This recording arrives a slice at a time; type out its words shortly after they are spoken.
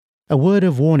A word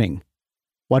of warning.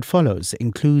 What follows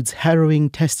includes harrowing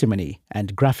testimony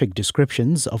and graphic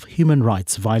descriptions of human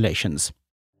rights violations.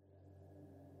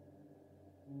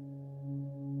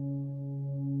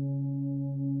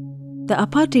 The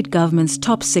apartheid government's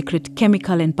top-secret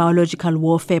chemical and biological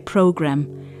warfare program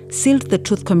sealed the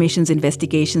Truth Commission's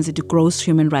investigations into gross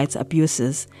human rights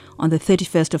abuses on the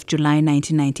 31st of July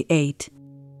 1998.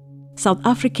 South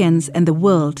Africans and the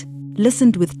world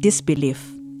listened with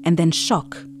disbelief and then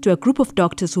shock to a group of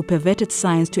doctors who perverted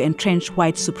science to entrench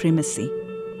white supremacy.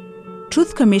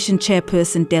 Truth Commission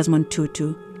chairperson Desmond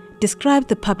Tutu described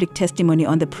the public testimony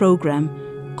on the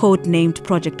program, code-named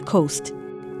Project Coast,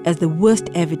 as the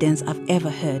worst evidence I've ever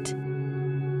heard.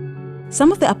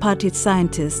 Some of the apartheid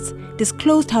scientists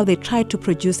disclosed how they tried to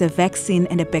produce a vaccine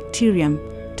and a bacterium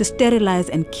to sterilize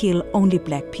and kill only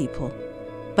black people.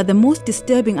 But the most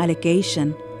disturbing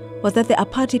allegation was that the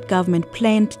apartheid government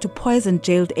planned to poison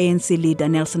jailed ANC leader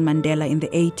Nelson Mandela in the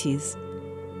 80s.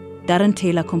 Darren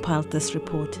Taylor compiled this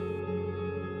report.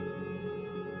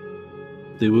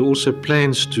 There were also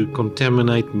plans to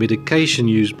contaminate medication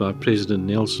used by President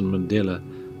Nelson Mandela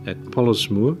at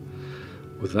Pollsmoor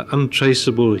with the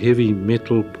untraceable heavy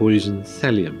metal poison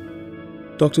thallium.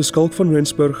 Dr. Skalk van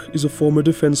Rensburg is a former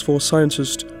Defence Force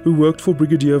scientist who worked for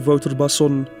Brigadier Wouter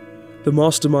Basson, the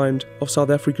mastermind of South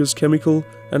Africa's chemical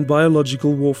and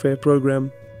biological warfare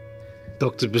program.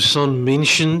 Dr. Basson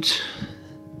mentioned,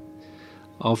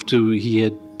 after he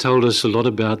had told us a lot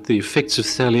about the effects of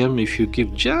thallium, if you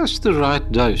give just the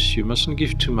right dose, you mustn't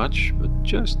give too much, but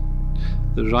just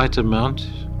the right amount,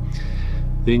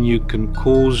 then you can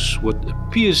cause what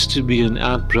appears to be an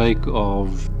outbreak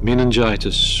of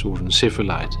meningitis or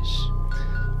encephalitis.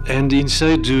 And in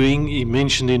so doing, he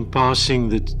mentioned in passing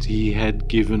that he had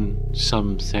given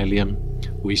some thallium.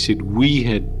 We said we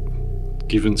had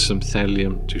given some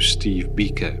thallium to Steve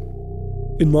Biko.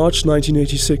 In March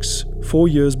 1986, 4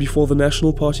 years before the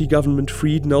National Party government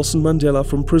freed Nelson Mandela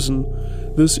from prison,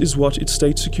 this is what its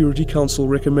State Security Council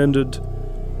recommended.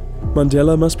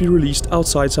 Mandela must be released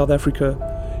outside South Africa.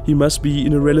 He must be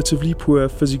in a relatively poor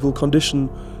physical condition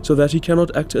so that he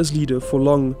cannot act as leader for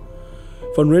long.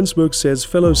 Van Rensburg says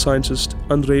fellow scientist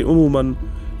André Ummelmann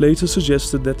later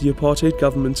suggested that the apartheid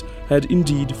government had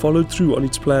indeed followed through on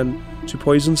its plan to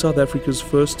poison South Africa's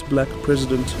first black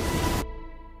president.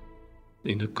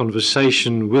 In a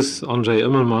conversation with André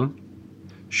Ummelmann,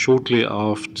 shortly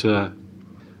after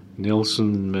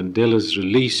Nelson Mandela's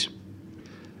release,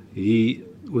 he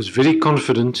was very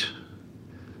confident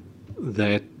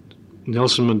that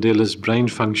Nelson Mandela's brain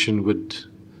function would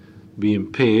be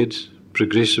impaired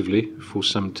progressively for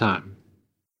some time.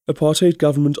 Apartheid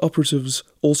government operatives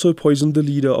also poisoned the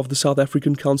leader of the South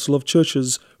African Council of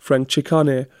Churches, Frank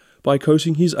Chekane, by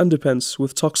coating his underpants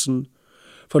with toxin.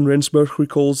 Van Rensburg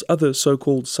recalls other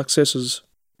so-called successes.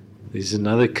 There's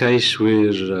another case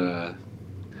where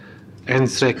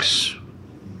anthrax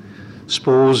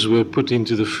spores were put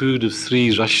into the food of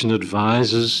 3 Russian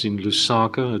advisors in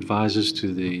Lusaka, advisors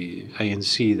to the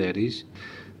ANC, that is,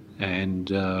 and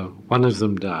one of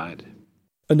them died.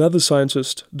 Another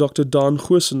scientist, Dr. Dan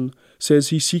Goosen, says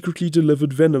he secretly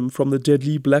delivered venom from the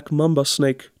deadly black mamba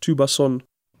snake to Basson.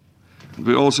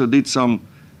 We also did some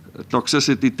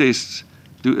toxicity tests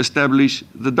to establish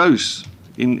the dose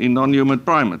in non-human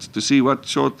primates to see what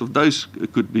sort of dose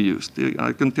could be used.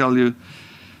 I can tell you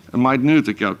a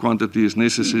minute quantity is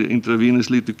necessary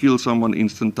intravenously to kill someone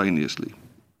instantaneously.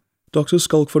 Dr.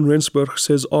 Skalk van Rensburg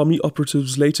says army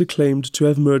operatives later claimed to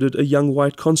have murdered a young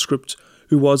white conscript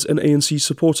who was an ANC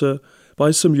supporter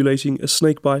by simulating a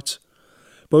snake bite.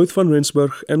 Both van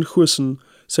Rensburg and Goosen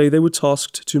say they were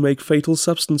tasked to make fatal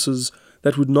substances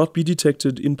that would not be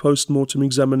detected in post-mortem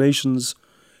examinations.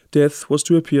 Death was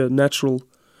to appear natural.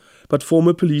 But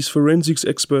former police forensics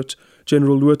expert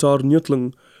General Lothar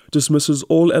Neutling dismisses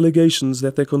all allegations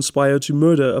that they conspired to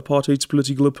murder apartheid's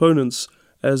political opponents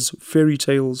as fairy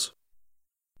tales.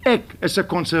 Ek is 'n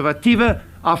konservatiewe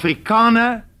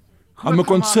Afrikaner. I'm a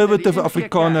conservative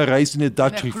Afrikaner raised in a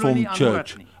Dutch Reformed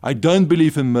Church. I don't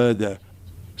believe in murder.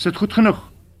 Is dit goed genoeg?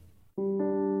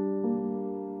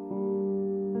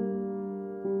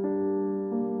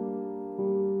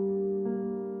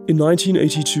 In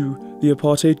 1982, the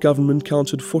apartheid government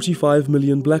counted 45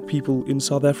 million black people in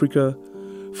South Africa.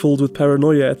 Filled with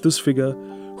paranoia at this figure,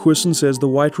 Goosen says the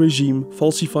white regime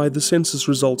falsified the census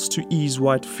results to ease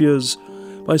white fears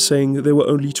by saying there were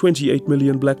only 28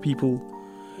 million black people.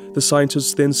 The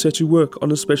scientists then set to work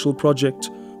on a special project,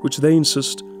 which they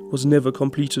insist was never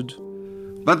completed.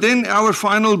 But then our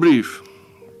final brief,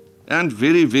 and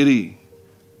very, very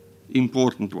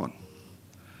important one,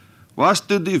 was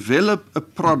to develop a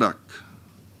product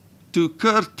to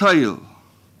curtail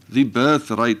the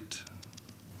birth rate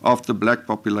of the black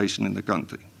population in the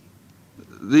country.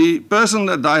 The person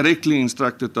that directly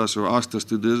instructed us or asked us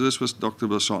to do this was Dr.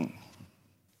 Basson.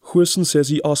 Goosen says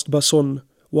he asked Basson,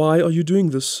 "Why are you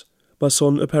doing this?"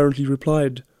 Basson apparently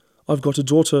replied, "I've got a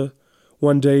daughter.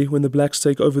 One day when the blacks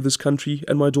take over this country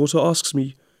and my daughter asks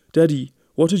me, 'Daddy,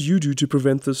 what did you do to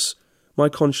prevent this?' my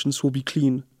conscience will be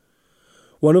clean."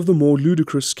 One of the more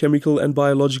ludicrous chemical and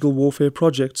biological warfare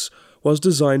projects was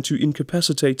designed to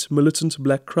incapacitate militant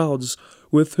black crowds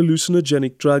with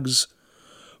hallucinogenic drugs.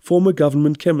 Former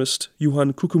government chemist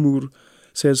Johan Kokemoer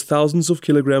says thousands of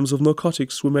kilograms of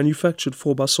narcotics were manufactured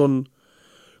for Basson.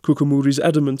 Kokemoer is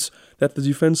adamant that the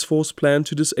Defence Force planned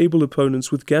to disable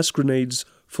opponents with gas grenades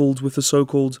filled with the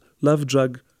so-called love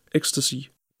drug, ecstasy.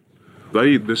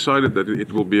 They decided that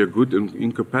it will be a good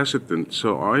incapacitant.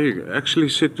 So I actually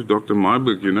said to Dr.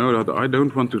 Myburgh, you know, that I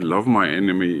don't want to love my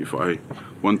enemy if I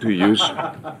want to use.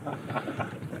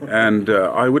 And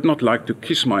I would not like to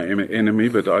kiss my enemy,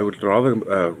 but I would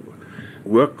rather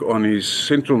work on his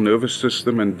central nervous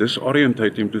system and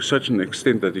disorientate him to such an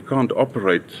extent that he can't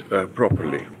operate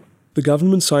properly. The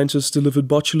government scientists delivered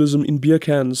botulism in beer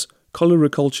cans, cholera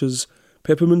cultures,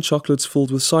 peppermint chocolates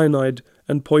filled with cyanide,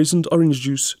 and poisoned orange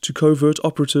juice to covert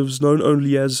operatives known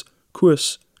only as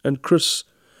Koos and Chris.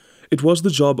 It was the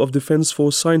job of Defence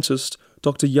Force scientist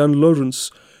Dr. Jan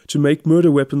Lawrence to make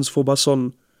murder weapons for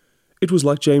Basson. "It was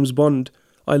like James Bond.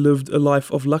 I lived a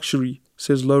life of luxury,"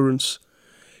 says Lawrence.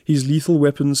 His lethal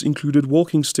weapons included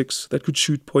walking sticks that could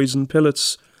shoot poison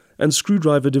pellets and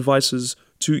screwdriver devices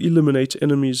to eliminate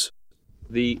enemies.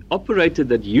 The operator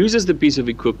that uses the piece of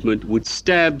equipment would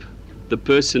stab the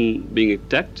person being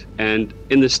attacked, and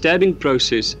in the stabbing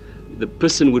process, the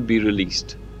person would be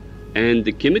released, and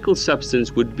the chemical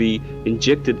substance would be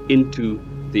injected into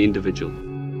the individual.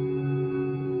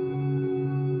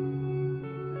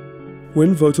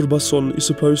 When Wouter Basson is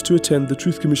supposed to attend the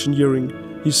Truth Commission hearing,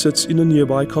 he sits in a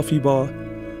nearby coffee bar.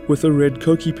 With a red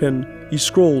Koki pen, he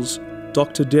scrawls,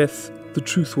 "Dr. Death, the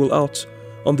truth will out,"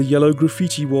 on the yellow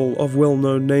graffiti wall of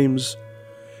well-known names.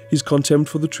 His contempt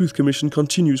for the Truth Commission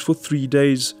continues for 3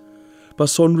 days.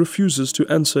 Basson refuses to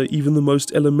answer even the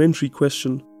most elementary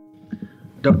question.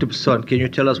 Dr. Basson, can you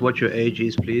tell us what your age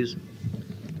is, please?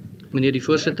 Meneer die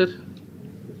voorsitter,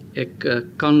 ek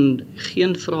kan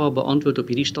geen vrae beantwoord op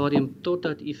hierdie stadium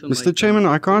totdat u vir my... Mr. Chairman,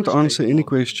 I can't answer any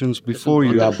questions before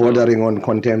you... You are bordering on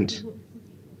contempt.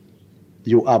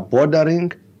 You are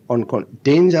bordering on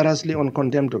dangerously on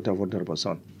contempt, Dr. Wouter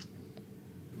Basson.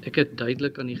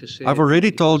 I've already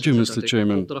told you, Mr.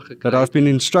 Chairman, that I've been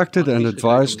instructed and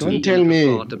advised to...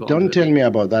 Don't tell me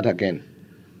about that again.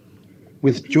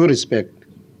 With due respect,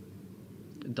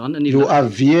 you are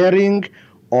veering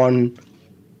on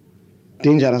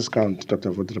dangerous ground,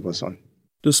 Dr. Wouter Basson.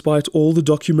 Despite all the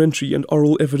documentary and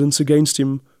oral evidence against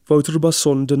him, Wouter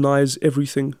Basson denies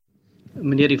everything.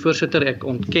 Meneer die voorsitter, ek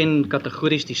ontken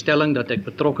kategories die stelling dat ek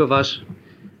betrokke was.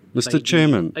 Mr.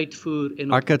 Chairman, I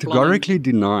categorically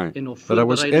deny that I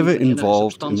was ever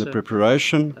involved in the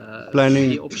preparation,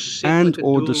 planning and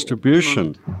or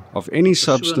distribution of any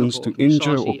substance to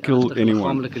injure or kill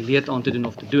anyone.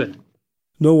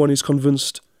 No one is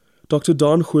convinced. Dr.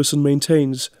 Daan Goosen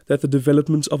maintains that the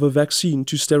development of a vaccine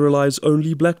to sterilize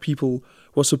only black people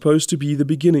was supposed to be the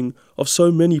beginning of so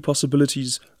many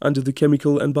possibilities under the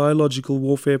chemical and biological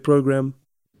warfare program.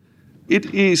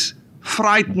 It is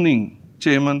frightening,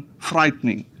 Chairman,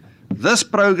 frightening. This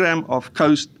program of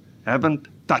COAST haven't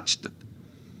touched it.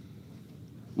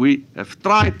 We have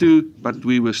tried to, but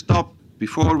we were stopped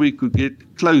before we could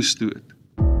get close to it.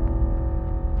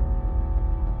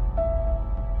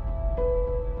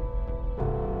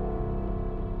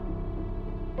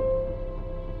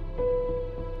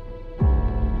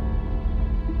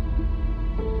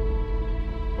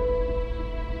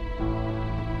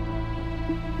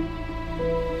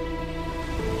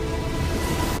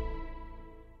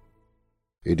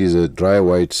 It is a dry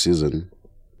white season.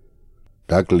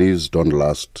 Dark leaves don't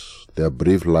last, their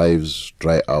brief lives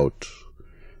dry out,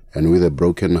 and with a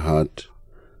broken heart,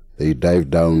 they dive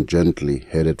down gently,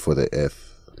 headed for the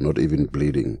earth, not even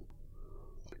bleeding.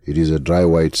 It is a dry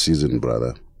white season,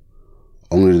 brother.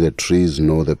 Only the trees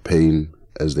know the pain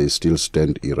as they still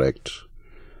stand erect,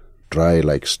 dry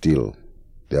like steel,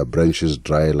 their branches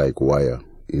dry like wire.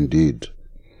 Indeed,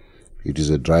 it is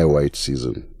a dry white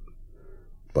season.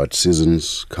 But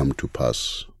seasons come to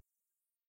pass.